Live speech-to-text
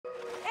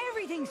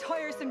Everything's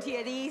tiresome to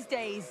you these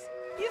days.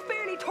 You've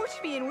barely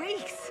touched me in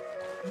weeks.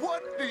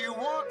 What do you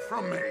want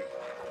from me?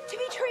 To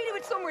be treated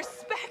with some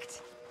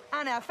respect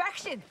and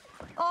affection.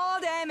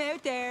 All them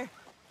out there,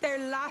 they're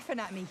laughing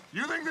at me.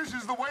 You think this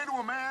is the way to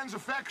a man's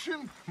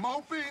affection?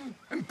 Moping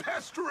and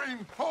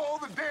pestering all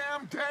the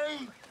damn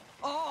day?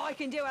 Oh, I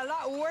can do a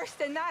lot worse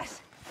than that.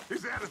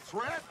 Is that a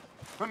threat?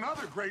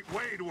 Another great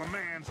way to a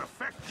man's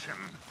affection.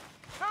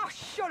 Oh,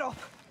 shut up.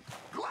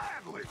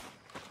 Gladly.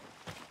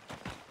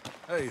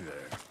 Hey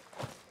there.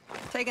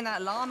 Taking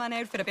that lawman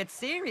outfit a bit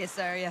serious,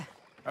 are you?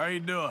 How you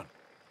doing?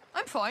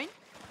 I'm fine.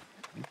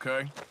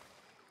 Okay.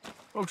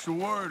 Folks are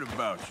worried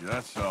about you,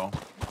 that's all.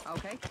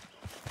 Okay.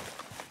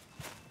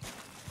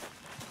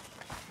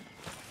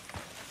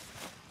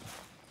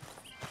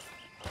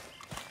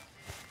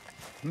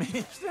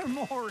 Mr.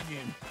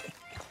 Morgan.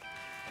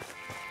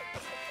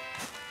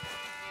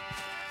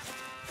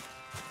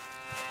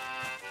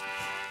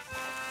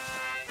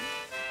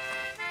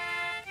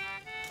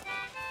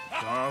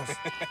 Charles?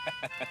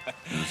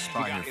 There's a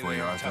spot here for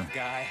you, Arthur. Tough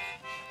guy.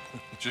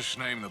 Just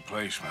name the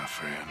place, my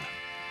friend.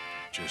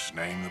 Just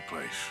name the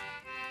place.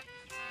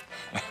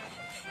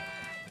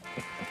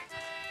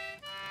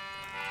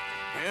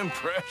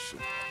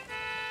 Impressive.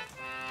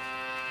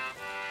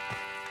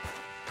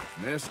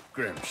 Miss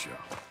Grimshaw.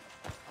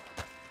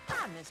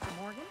 Hi,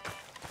 Mr. Morgan.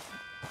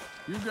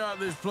 You got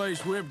this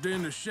place whipped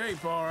into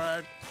shape, all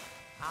right.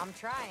 I'm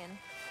trying.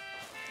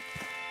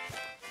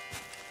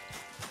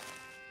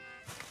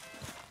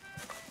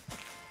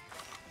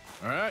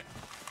 All right?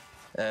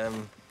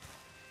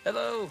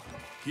 Hello.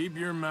 Keep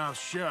your mouth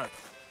shut,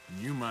 and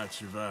you might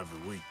survive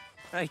the week.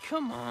 Hey,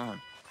 come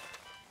on.